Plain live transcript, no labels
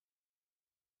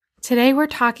Today we're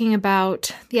talking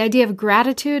about the idea of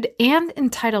gratitude and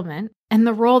entitlement and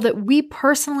the role that we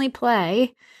personally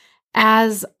play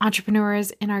as entrepreneurs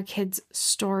in our kids'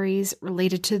 stories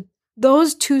related to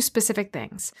those two specific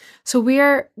things. So we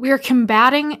are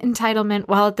combating entitlement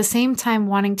while at the same time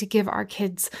wanting to give our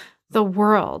kids the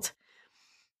world.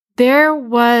 There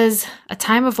was a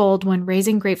time of old when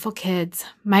raising grateful kids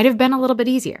might have been a little bit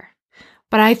easier.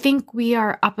 But I think we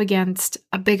are up against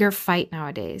a bigger fight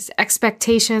nowadays.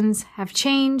 Expectations have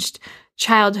changed,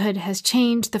 childhood has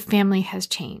changed, the family has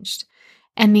changed.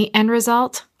 And the end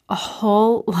result, a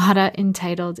whole lot of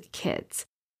entitled kids.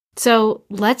 So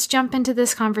let's jump into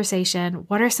this conversation.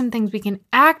 What are some things we can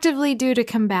actively do to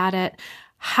combat it?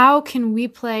 How can we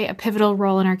play a pivotal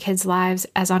role in our kids' lives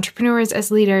as entrepreneurs,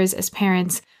 as leaders, as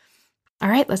parents? All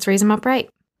right, let's raise them up right.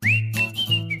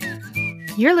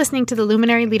 You're listening to the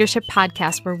Luminary Leadership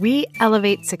Podcast, where we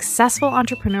elevate successful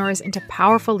entrepreneurs into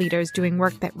powerful leaders doing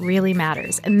work that really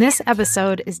matters. And this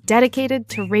episode is dedicated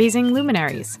to raising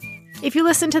luminaries. If you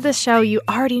listen to this show, you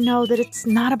already know that it's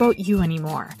not about you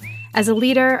anymore. As a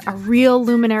leader, a real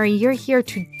luminary, you're here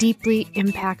to deeply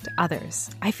impact others.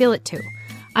 I feel it too.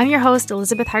 I'm your host,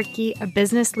 Elizabeth Hartke, a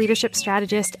business leadership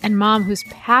strategist and mom who's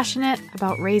passionate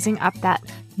about raising up that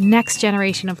next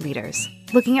generation of leaders.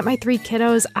 Looking at my 3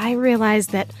 kiddos, I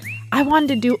realized that I wanted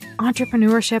to do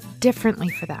entrepreneurship differently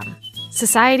for them.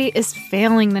 Society is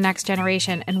failing the next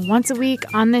generation, and once a week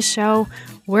on this show,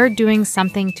 we're doing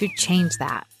something to change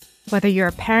that. Whether you're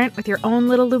a parent with your own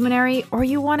little luminary or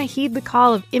you want to heed the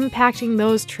call of impacting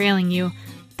those trailing you,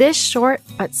 this short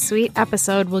but sweet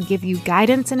episode will give you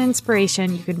guidance and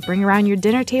inspiration you can bring around your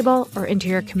dinner table or into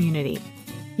your community.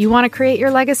 You want to create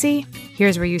your legacy?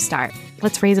 Here's where you start.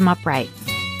 Let's raise them up right.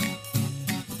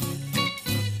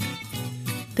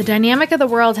 The dynamic of the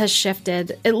world has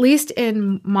shifted, at least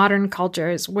in modern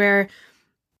cultures, where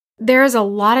there is a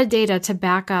lot of data to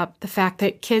back up the fact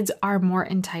that kids are more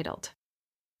entitled.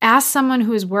 Ask someone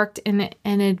who has worked in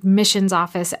an admissions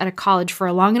office at a college for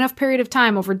a long enough period of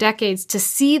time, over decades, to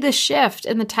see the shift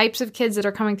in the types of kids that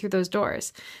are coming through those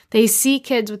doors. They see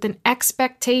kids with an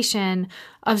expectation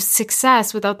of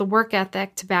success without the work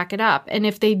ethic to back it up. And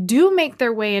if they do make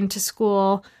their way into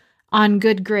school on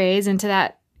good grades, into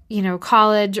that,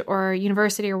 college or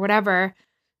university or whatever,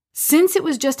 since it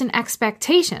was just an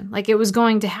expectation, like it was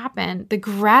going to happen, the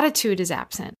gratitude is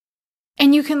absent.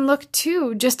 And you can look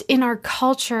too, just in our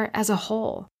culture as a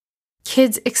whole.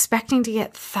 Kids expecting to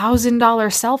get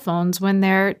 $1,000 cell phones when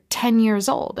they're 10 years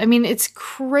old. I mean, it's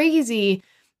crazy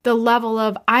the level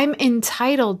of I'm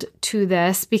entitled to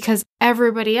this because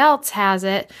everybody else has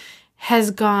it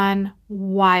has gone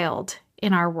wild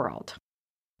in our world.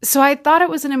 So I thought it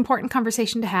was an important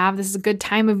conversation to have. This is a good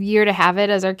time of year to have it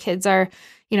as our kids are,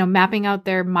 mapping out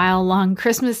their mile-long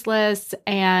Christmas lists,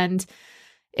 and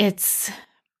it's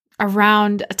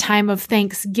around a time of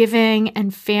Thanksgiving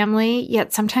and family,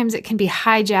 yet sometimes it can be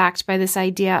hijacked by this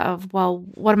idea of, well,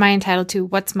 what am I entitled to?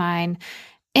 What's mine?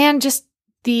 And just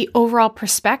the overall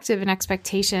perspective and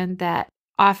expectation that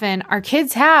often our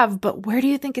kids have, but where do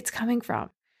you think it's coming from?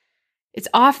 It's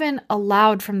often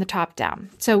allowed from the top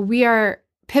down. So we are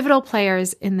pivotal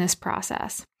players in this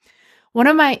process. One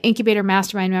of my incubator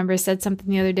mastermind members said something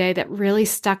the other day that really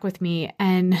stuck with me,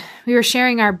 and we were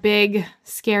sharing our big,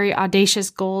 scary, audacious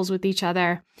goals with each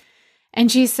other. And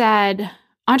she said,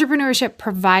 entrepreneurship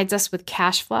provides us with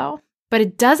cash flow, but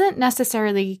it doesn't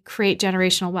necessarily create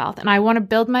generational wealth. And I want to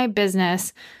build my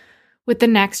business with the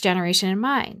next generation in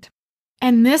mind.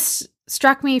 And this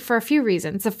struck me for a few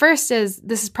reasons. The first is,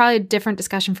 this is probably a different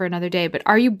discussion for another day, but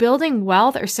are you building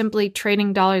wealth or simply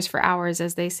trading dollars for hours,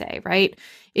 as they say, right?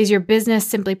 Is your business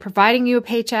simply providing you a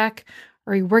paycheck?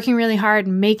 Or are you working really hard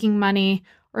and making money?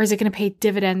 Or is it going to pay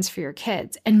dividends for your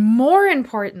kids? And more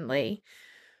importantly,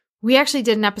 we actually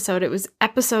did an episode. It was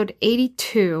episode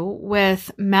 82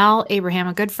 with Mel Abraham,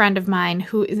 a good friend of mine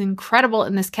who is incredible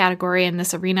in this category, in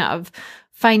this arena of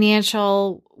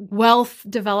financial wealth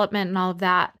development and all of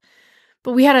that.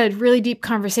 But we had a really deep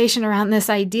conversation around this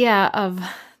idea of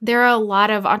there are a lot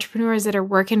of entrepreneurs that are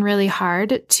working really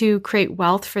hard to create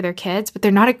wealth for their kids, but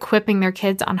they're not equipping their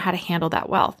kids on how to handle that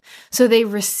wealth. So they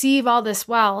receive all this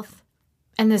wealth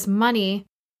and this money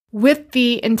with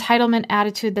the entitlement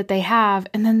attitude that they have,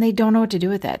 and then they don't know what to do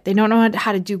with it. They don't know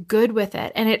how to do good with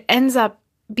it. And it ends up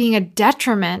being a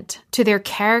detriment to their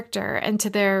character and to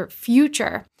their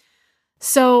future.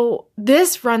 So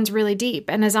this runs really deep.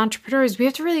 And as entrepreneurs, we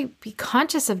have to really be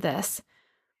conscious of this.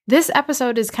 This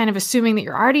episode is kind of assuming that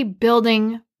you're already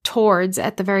building towards,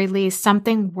 at the very least,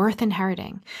 something worth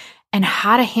inheriting and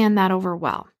how to hand that over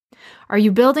well. Are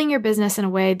you building your business in a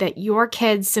way that your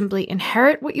kids simply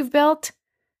inherit what you've built?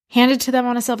 handed to them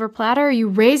on a silver platter? Or are you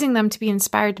raising them to be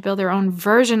inspired to build their own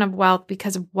version of wealth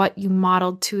because of what you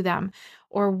modeled to them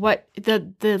or what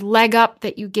the leg up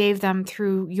that you gave them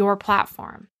through your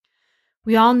platform?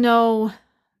 We all know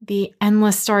the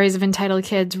endless stories of entitled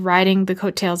kids riding the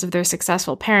coattails of their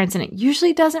successful parents, and it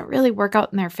usually doesn't really work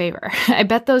out in their favor. I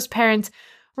bet those parents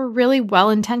were really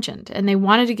well-intentioned and they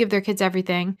wanted to give their kids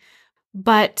everything,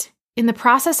 but in the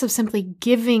process of simply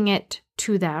giving it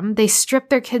to them, they stripped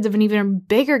their kids of an even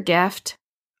bigger gift,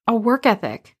 a work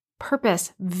ethic,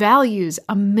 purpose, values,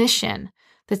 a mission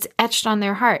that's etched on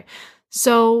their heart.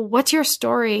 So what's your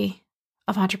story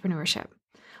of entrepreneurship?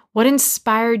 What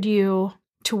inspired you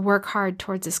to work hard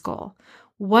towards this goal?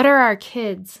 What are our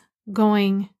kids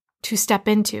going to step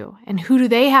into, and who do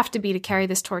they have to be to carry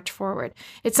this torch forward?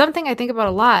 It's something I think about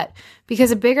a lot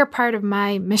because a bigger part of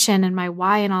my mission and my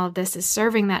why in all of this is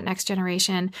serving that next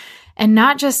generation and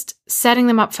not just setting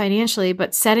them up financially,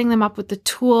 but setting them up with the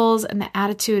tools and the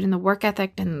attitude and the work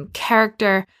ethic and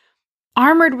character,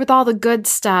 armored with all the good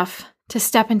stuff to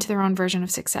step into their own version of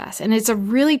success. And it's a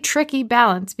really tricky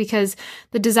balance because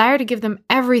the desire to give them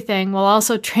everything while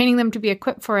also training them to be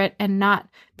equipped for it and not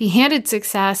be handed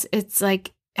success, it's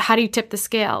like, how do you tip the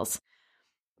scales?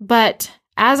 But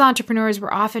as entrepreneurs,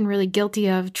 we're often really guilty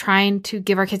of trying to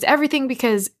give our kids everything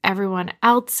because everyone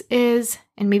else is,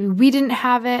 and maybe we didn't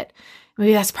have it.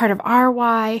 Maybe that's part of our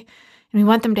why, and we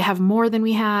want them to have more than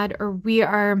we had, or we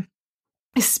are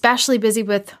especially busy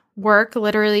with work,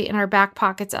 literally in our back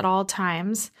pockets at all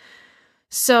times.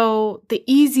 So the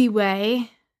easy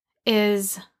way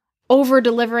is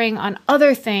over-delivering on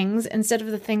other things instead of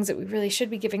the things that we really should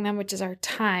be giving them, which is our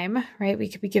time, right? We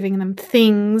could be giving them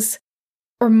things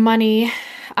or money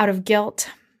out of guilt.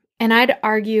 And I'd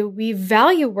argue we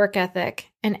value work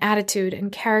ethic and attitude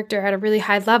and character at a really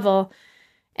high level.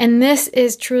 And this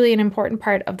is truly an important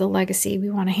part of the legacy we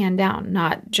want to hand down,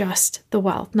 not just the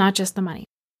wealth, not just the money.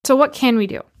 So what can we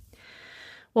do?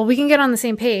 Well, we can get on the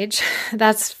same page.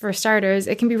 That's for starters.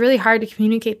 It can be really hard to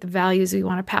communicate the values we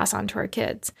want to pass on to our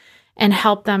kids and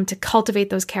help them to cultivate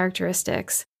those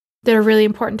characteristics that are really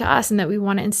important to us and that we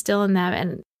want to instill in them.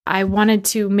 And I wanted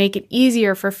to make it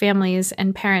easier for families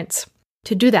and parents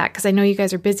to do that because I know you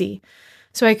guys are busy.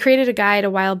 So I created a guide a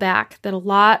while back that a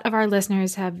lot of our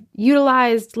listeners have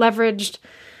utilized, leveraged,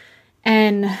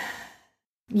 and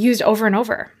used over and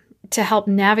over to help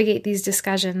navigate these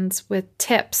discussions with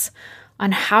tips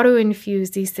on how to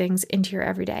infuse these things into your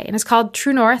everyday. And it's called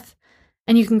True North,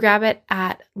 and you can grab it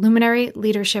at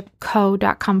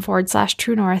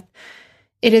luminaryleadershipco.com/True North.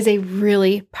 It is a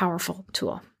really powerful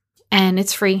tool, and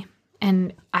it's free.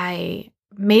 And I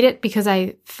made it because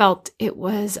I felt it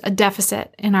was a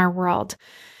deficit in our world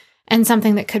and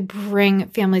something that could bring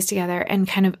families together and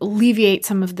kind of alleviate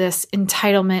some of this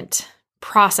entitlement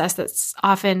process that's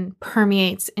often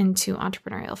permeates into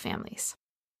entrepreneurial families.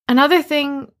 Another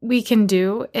thing we can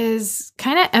do is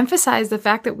kind of emphasize the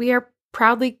fact that we are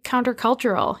proudly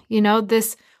countercultural.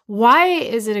 Why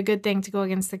is it a good thing to go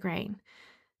against the grain?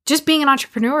 Just being an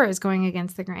entrepreneur is going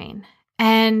against the grain.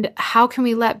 And how can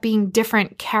we let being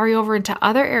different carry over into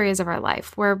other areas of our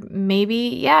life where maybe,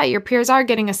 your peers are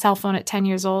getting a cell phone at 10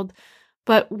 years old,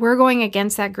 but we're going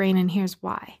against that grain, and here's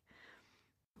why.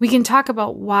 We can talk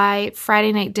about why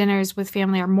Friday night dinners with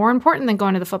family are more important than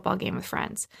going to the football game with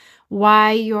friends.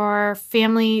 Why your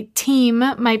family team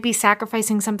might be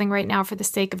sacrificing something right now for the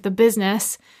sake of the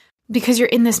business because you're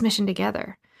in this mission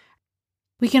together.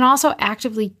 We can also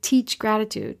actively teach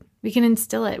gratitude. We can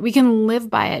instill it. We can live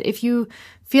by it. If you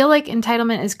feel like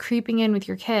entitlement is creeping in with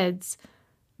your kids,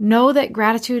 know that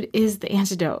gratitude is the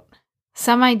antidote.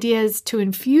 Some ideas to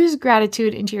infuse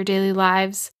gratitude into your daily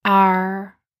lives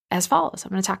are as follows.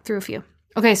 I'm going to talk through a few.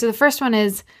 Okay, so the first one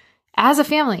is, as a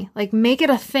family, make it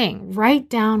a thing. Write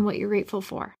down what you're grateful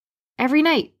for every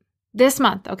night this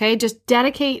month, okay? Just do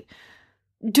it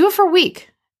for a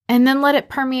week and then let it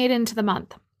permeate into the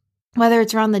month. Whether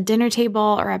it's around the dinner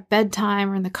table or at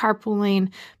bedtime or in the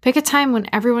carpooling, pick a time when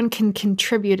everyone can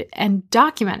contribute and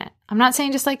document it. I'm not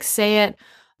saying just say it,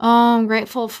 oh, I'm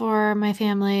grateful for my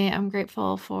family, I'm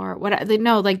grateful for what.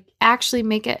 No, actually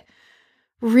make it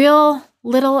real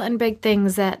little and big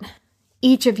things that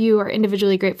each of you are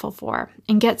individually grateful for,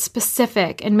 and get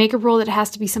specific and make a rule that it has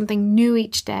to be something new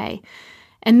each day.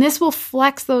 And this will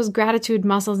flex those gratitude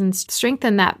muscles and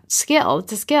strengthen that skill.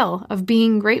 It's a skill of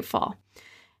being grateful.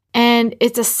 And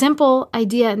it's a simple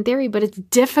idea in theory, but it's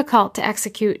difficult to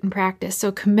execute in practice.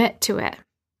 So commit to it.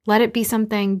 Let it be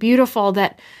something beautiful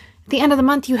that at the end of the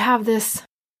month, you have these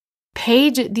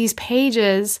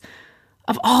pages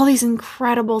of all these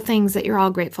incredible things that you're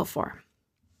all grateful for.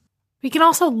 We can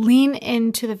also lean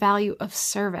into the value of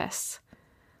service.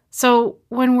 So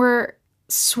when we're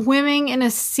swimming in a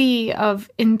sea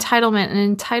of entitlement and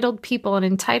entitled people and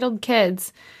entitled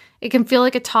kids, it can feel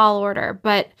like a tall order,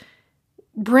 but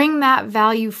bring that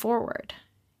value forward.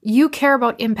 You care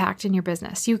about impact in your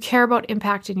business. You care about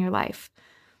impact in your life.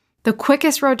 The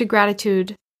quickest road to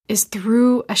gratitude is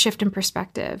through a shift in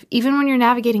perspective. Even when you're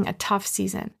navigating a tough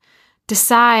season,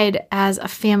 decide as a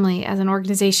family, as an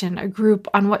organization, a group,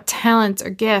 on what talents or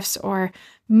gifts or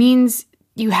means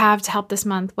you have to help this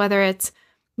month, whether it's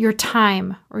your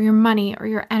time or your money or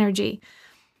your energy.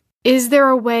 Is there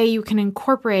a way you can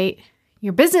incorporate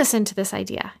your business into this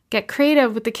idea? Get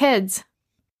creative with the kids.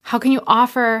 How can you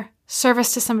offer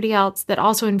service to somebody else that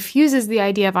also infuses the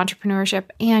idea of entrepreneurship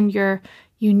and your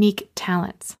unique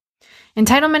talents?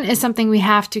 Entitlement is something we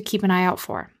have to keep an eye out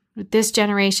for with this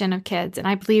generation of kids, and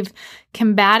I believe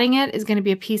combating it is going to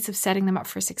be a piece of setting them up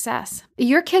for success.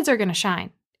 Your kids are going to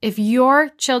shine. If your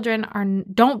children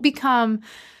don't become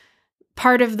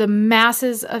part of the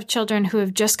masses of children who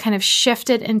have just kind of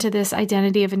shifted into this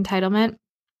identity of entitlement,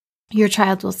 your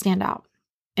child will stand out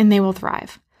and they will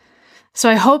thrive. So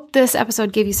I hope this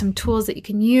episode gave you some tools that you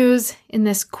can use in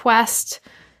this quest,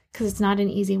 because it's not an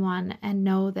easy one, and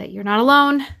know that you're not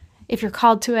alone. If you're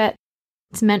called to it,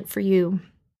 it's meant for you.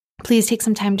 Please take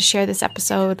some time to share this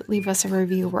episode. Leave us a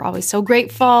review. We're always so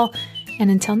grateful. And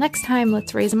until next time,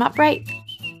 let's raise them up right.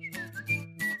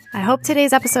 I hope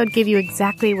today's episode gave you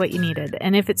exactly what you needed.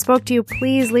 And if it spoke to you,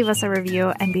 please leave us a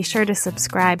review and be sure to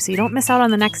subscribe so you don't miss out on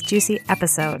the next juicy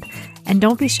episode. And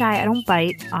don't be shy. I don't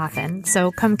bite often. So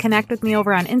come connect with me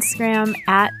over on Instagram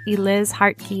at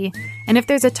ElizHartke. And if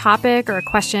there's a topic or a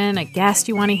question, a guest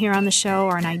you want to hear on the show,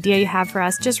 or an idea you have for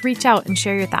us, just reach out and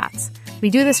share your thoughts. We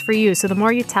do this for you. So the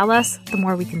more you tell us, the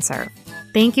more we can serve.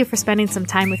 Thank you for spending some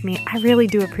time with me. I really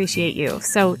do appreciate you.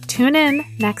 So tune in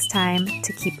next time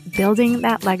to keep building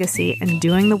that legacy and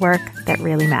doing the work that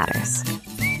really matters.